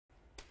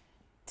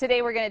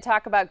Today we're going to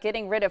talk about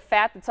getting rid of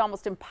fat that's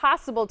almost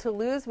impossible to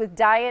lose with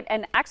diet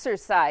and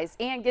exercise.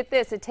 And get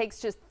this, it takes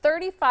just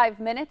 35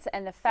 minutes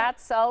and the fat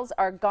cells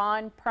are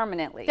gone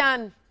permanently.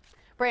 Done.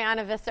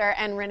 Breyana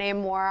and Renee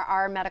Moore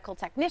are medical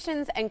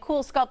technicians and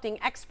CoolSculpting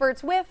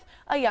experts with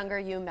a Younger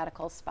You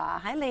Medical Spa.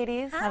 Hi,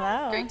 ladies. Hi.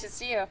 Hello. Great to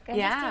see you. Good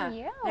to see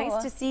you.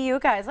 Nice to see you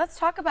guys. Let's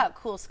talk about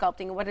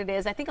CoolSculpting and what it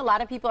is. I think a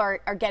lot of people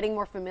are getting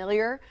more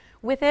familiar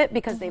with it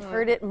because they've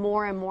heard it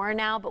more and more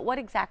now, but what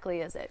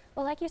exactly is it?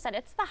 Well, like you said,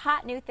 it's the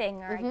hot new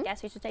thing, or I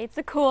guess we should say it's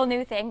the cool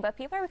new thing, but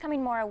people are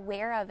becoming more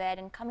aware of it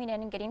and coming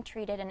in and getting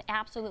treated and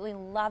absolutely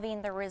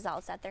loving the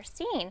results that they're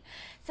seeing.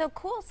 So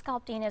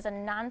CoolSculpting is a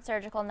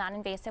non-surgical,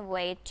 non-invasive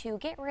way to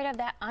get rid of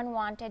that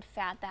unwanted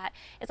fat that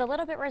is a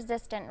little bit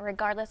resistant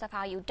regardless of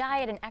how you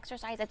diet and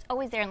exercise. It's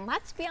always there, and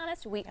let's be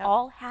honest, we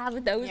all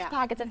have those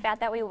pockets of fat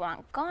that we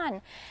want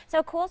gone.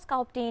 So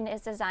CoolSculpting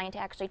is designed to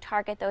actually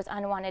target those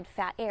unwanted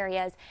fat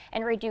areas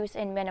and reduce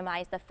and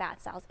minimize the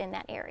fat cells in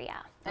that area.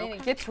 And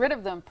it gets rid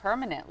of them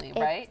permanently,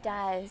 right? It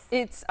does.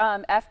 It's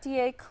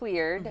FDA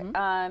cleared,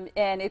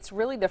 and it's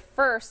really the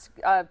first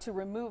to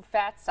remove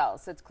fat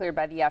cells that's cleared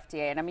by the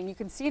FDA. And I mean, you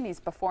can see in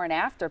these before and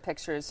after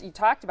pictures, you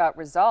talked about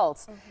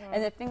results.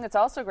 And the thing that's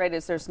also great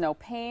is there's no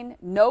pain,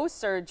 no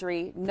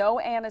surgery, no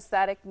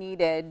anesthetic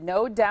needed,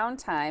 no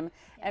downtime,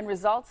 and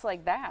results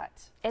like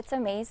that. It's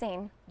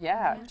amazing.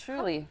 Yeah,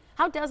 truly.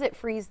 How does it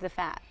freeze the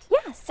fat?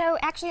 Yeah, so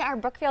actually our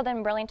Brookfield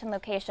and Burlington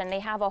location, they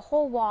have a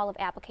whole wall of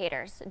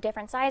applicators,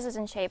 different sizes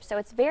and shapes, so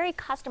it's very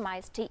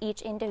customized to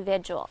each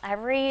individual.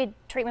 Every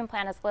treatment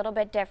plan is a little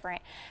bit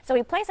different. So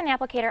we place an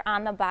applicator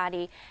on the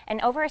body,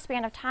 and over a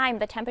span of time,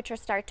 the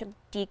temperatures start to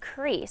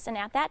decrease, and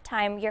at that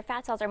time, your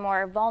fat cells are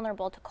more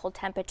vulnerable to cold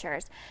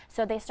temperatures,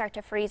 so they start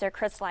to freeze or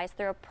crystallize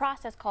through a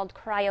process called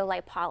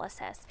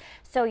cryolipolysis.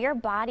 So your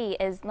body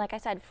is, like I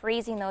said,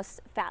 freezing those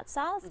fat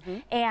cells,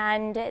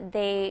 and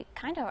they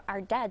kind of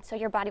are dead, so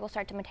your body will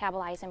start to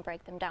metabolize and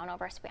break them down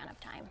over a span of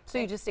time. So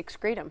you just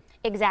excrete them?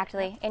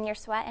 Exactly. In your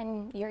sweat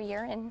and your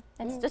urine,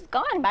 it's just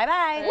gone.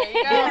 Bye-bye. There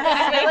you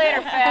go. See you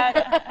later,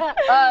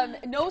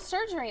 fat. No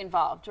surgery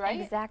involved, right?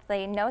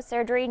 Exactly. No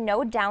surgery,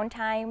 no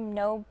downtime,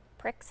 no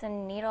pricks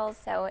and needles,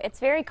 so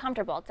it's very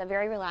comfortable. It's a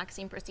very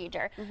relaxing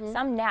procedure.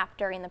 Some nap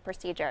during the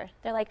procedure.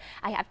 They're like,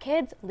 I have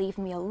kids, leave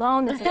me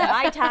alone, this is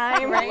my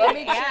time. Let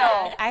me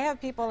chill. I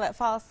have people that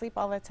fall asleep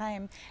all the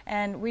time,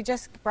 and we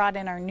just brought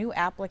in our new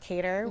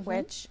applicator,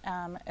 which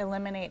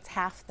eliminates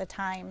half the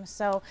time,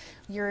 so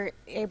you're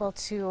able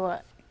to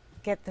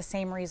get the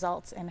same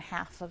results in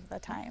half of the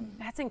time.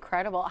 That's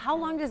incredible. How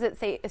long does it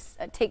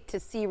take to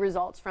see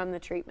results from the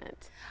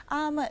treatment?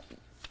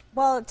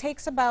 Well, it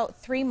takes about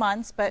 3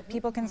 months, but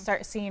people can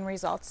start seeing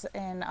results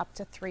in up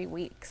to 3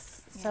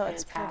 weeks. So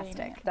it's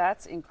fantastic.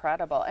 That's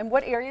incredible. And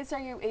what areas are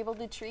you able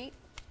to treat?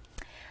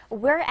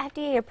 We're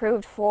FDA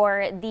approved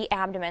for the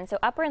abdomen, so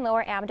upper and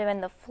lower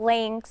abdomen, the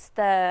flanks,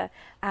 the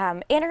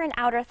inner and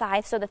outer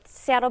thighs, so the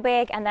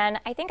saddlebag, and then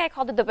I think I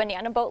called it the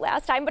banana boat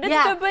last time, but it's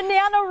the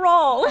banana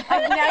roll.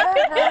 I've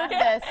never heard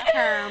this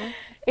term.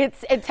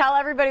 Tell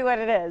everybody what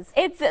it is.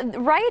 It's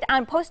right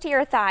on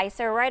posterior thigh,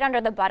 so right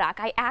under the buttock.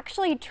 I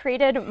actually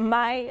treated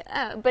my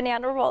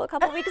banana roll a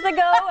couple weeks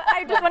ago.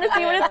 I just want to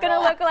see what it's going to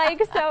look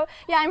like. So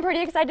yeah, I'm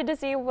pretty excited to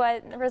see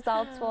what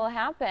results will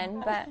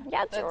happen. But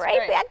yeah, it's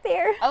right back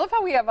there. I love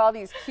how we have all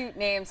these cute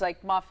names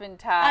like muffin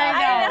top,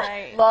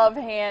 I know. love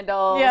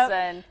handles,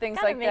 and things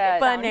like that.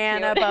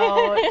 Banana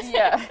boat.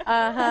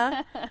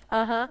 Yeah.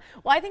 Well,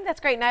 I think that's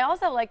great, and I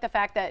also like the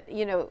fact that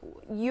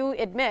you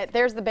admit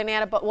there's the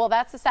banana boat. Well,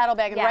 that's the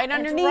saddlebag, and right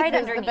underneath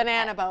is the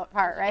banana boat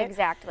part, right?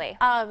 Exactly.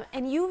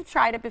 And you've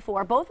tried it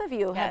before. Both of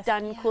you have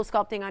done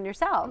CoolSculpting on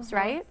yourselves,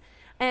 right?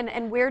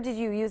 And where did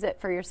you use it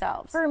for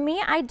yourselves? For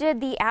me, I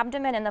did the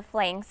abdomen and the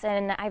flanks,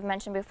 and I've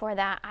mentioned before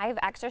that I've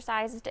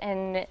exercised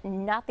and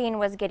nothing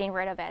was getting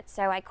rid of it.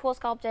 So I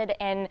CoolSculpted,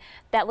 and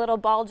that little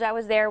bulge that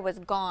was there was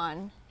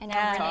gone. And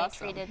I'm Renee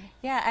treated.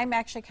 Yeah, I'm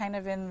actually kind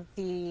of in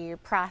the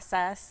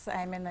process.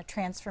 I'm in the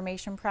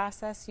transformation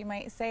process, you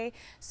might say.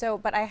 So,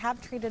 but I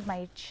have treated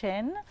my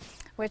chin,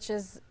 which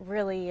is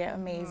really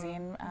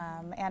amazing.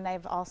 And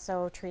I've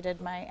also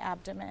treated my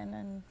abdomen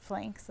and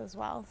flanks as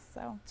well.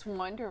 So it's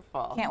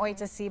wonderful. Can't wait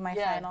to see my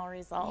final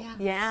result.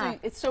 Yeah.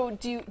 So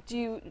do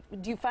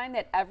you find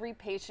that every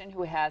patient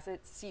who has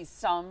it sees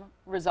some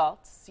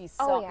results, sees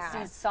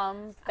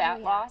some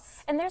fat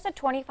loss? And there's a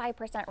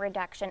 25%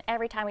 reduction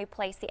every time we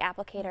place the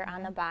applicator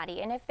on the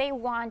body. And if they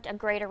want a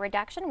greater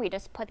reduction, we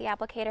just put the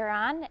applicator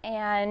on,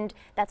 and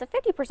that's a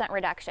 50%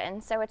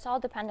 reduction. So it's all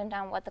dependent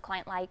on what the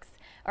client likes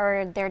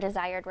or their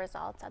desired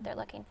results that they're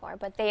looking for.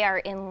 But they are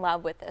in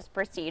love with this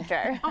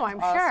procedure. Oh, I'm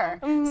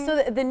sure.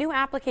 So the new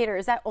applicator,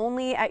 is that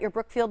only at your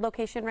Brookfield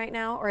location right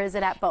now, or is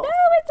it at both? No,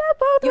 it's at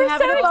both. You We're have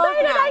so it at both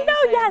excited. now. I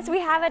know. Yes, we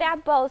have it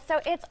at both. So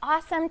it's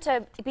awesome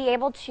to be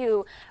able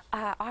to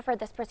offer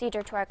this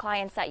procedure to our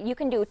clients that you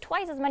can do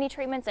twice as many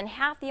treatments in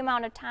half the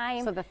amount of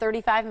time. So the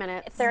 35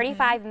 minutes.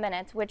 35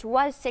 minutes, which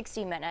was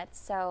 60 minutes,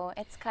 so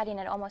it's cutting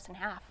it almost in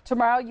half.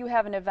 Tomorrow you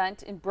have an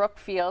event in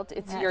Brookfield.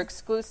 It's your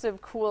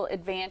exclusive Cool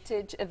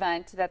Advantage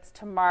event. That's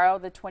tomorrow,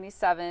 the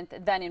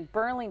 27th. Then in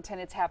Burlington,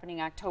 it's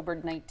happening October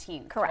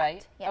 19th, Correct,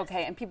 right? yes.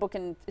 Okay, and people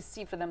can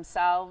see for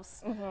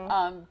themselves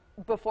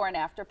before and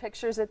after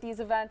pictures at these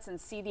events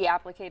and see the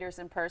applicators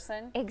in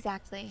person.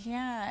 Exactly.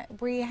 Yeah,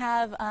 we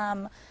have,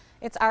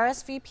 it's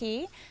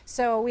RSVP,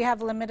 so we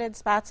have limited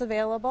spots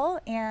available,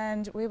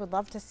 and we would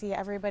love to see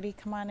everybody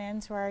come on in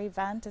to our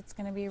event. It's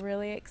going to be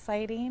really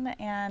exciting,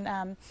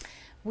 and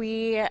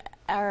we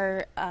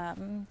are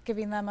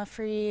giving them a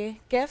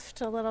free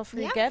gift, a little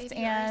free gift,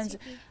 and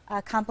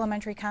a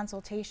complimentary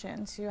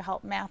consultation to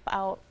help map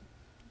out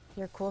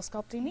your cool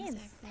sculpting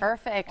needs.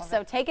 Perfect.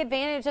 So take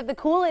advantage of the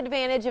Cool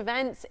Advantage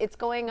events. It's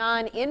going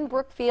on in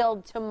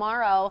Brookfield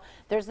tomorrow.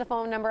 There's the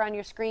phone number on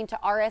your screen to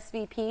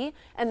RSVP.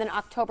 And then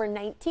October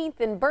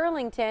 19th in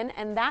Burlington,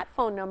 and that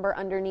phone number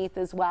underneath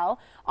as well.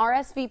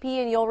 RSVP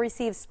and you'll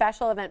receive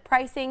special event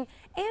pricing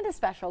and a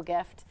special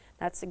gift.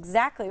 That's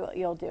exactly what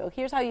you'll do.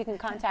 Here's how you can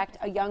contact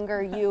a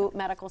younger you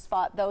medical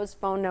spa. Those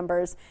phone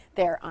numbers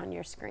there on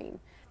your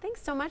screen.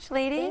 Thanks so much,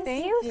 ladies.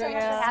 Thank you so much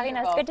for having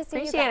us. Good to see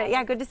you guys. Appreciate it.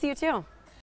 Yeah, good to see you too.